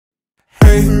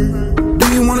Hey, do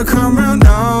you wanna come round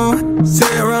now?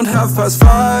 Say around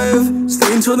 5:30.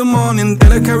 Stay until the morning,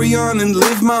 then I carry on and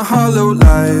live my hollow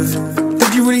life.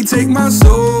 Did you really take my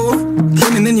soul?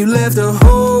 Came and then you left a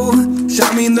hole.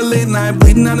 Shot me in the late night,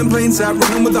 bleeding out in plain sight,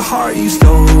 running with the heart you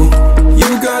stole. You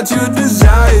got your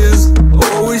desires,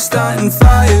 always starting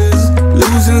fires.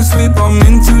 Losing sleep, I'm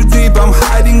in too deep, I'm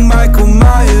hiding Michael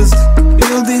Myers.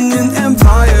 Building an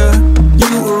empire,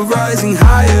 you were rising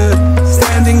higher.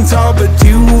 Standing tall, but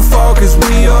you will fall, cause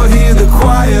we all hear the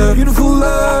choir. Beautiful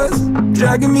lust,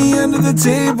 dragging me under the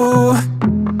table.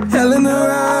 Hell in her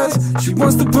eyes, she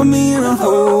wants to put me in a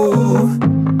hole.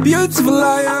 Beautiful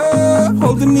liar,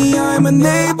 holding me, I'm a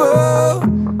neighbor.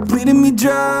 Bleeding me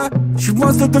dry, she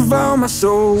wants to devour my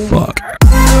soul. Fuck.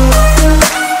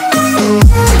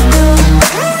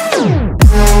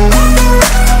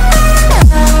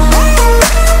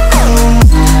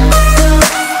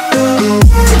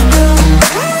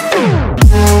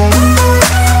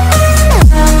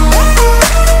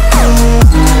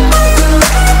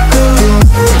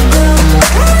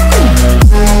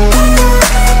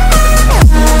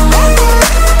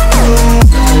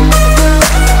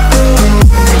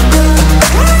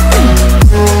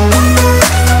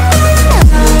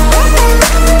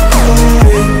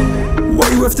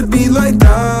 To be like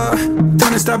that,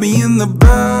 trying to stab me in the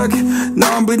back.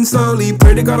 Now I'm bleeding slowly,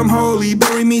 pray to God I'm holy,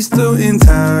 bury me still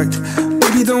intact.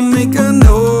 Baby, don't make a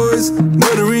noise,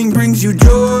 murdering brings you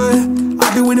joy.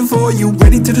 I've been waiting for you,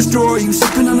 ready to destroy you,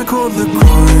 sipping on a cold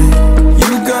liqueur.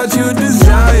 You got your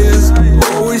desires,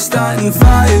 always starting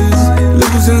fires.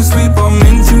 Losing sleep, I'm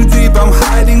in too deep, I'm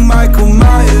hiding Michael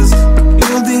Myers.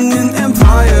 Building an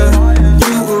empire,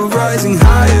 you were rising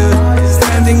higher.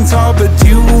 Standing tall, but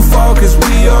you will fall, cause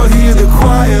we all hear the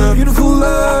choir. Beautiful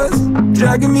lust,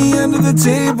 dragging me under the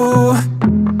table.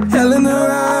 Hell in her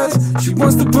eyes, she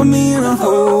wants to put me in a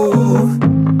hole.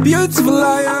 Beautiful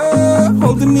liar,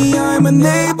 holding me, I'm a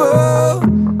neighbor.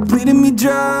 Bleeding me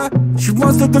dry, she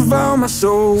wants to devour my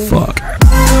soul. Fuck.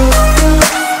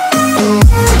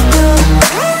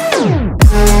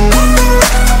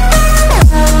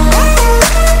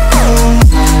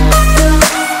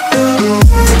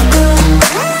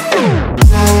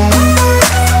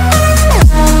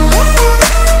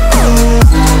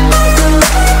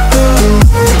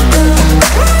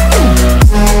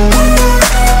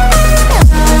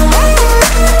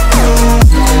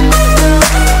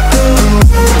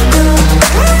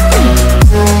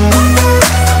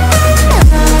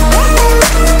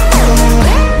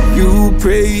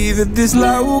 Pray that this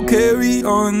light will carry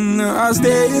on. I'll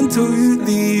stay until you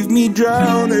leave me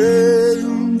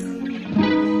drowning.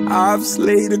 I've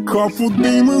slayed a couple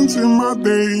demons in my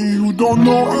day who don't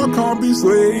know I can't be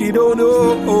swayed. Oh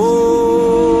no.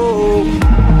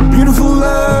 Beautiful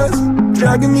lust,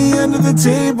 dragging me under the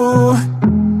table.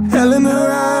 Hell in her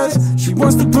eyes, she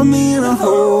wants to put me in a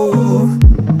hole.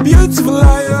 Beautiful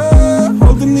liar,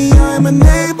 holding me, I'm a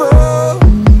neighbor.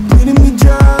 Bleeding me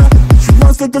dry,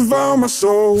 to devour my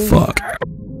soul. Fuck.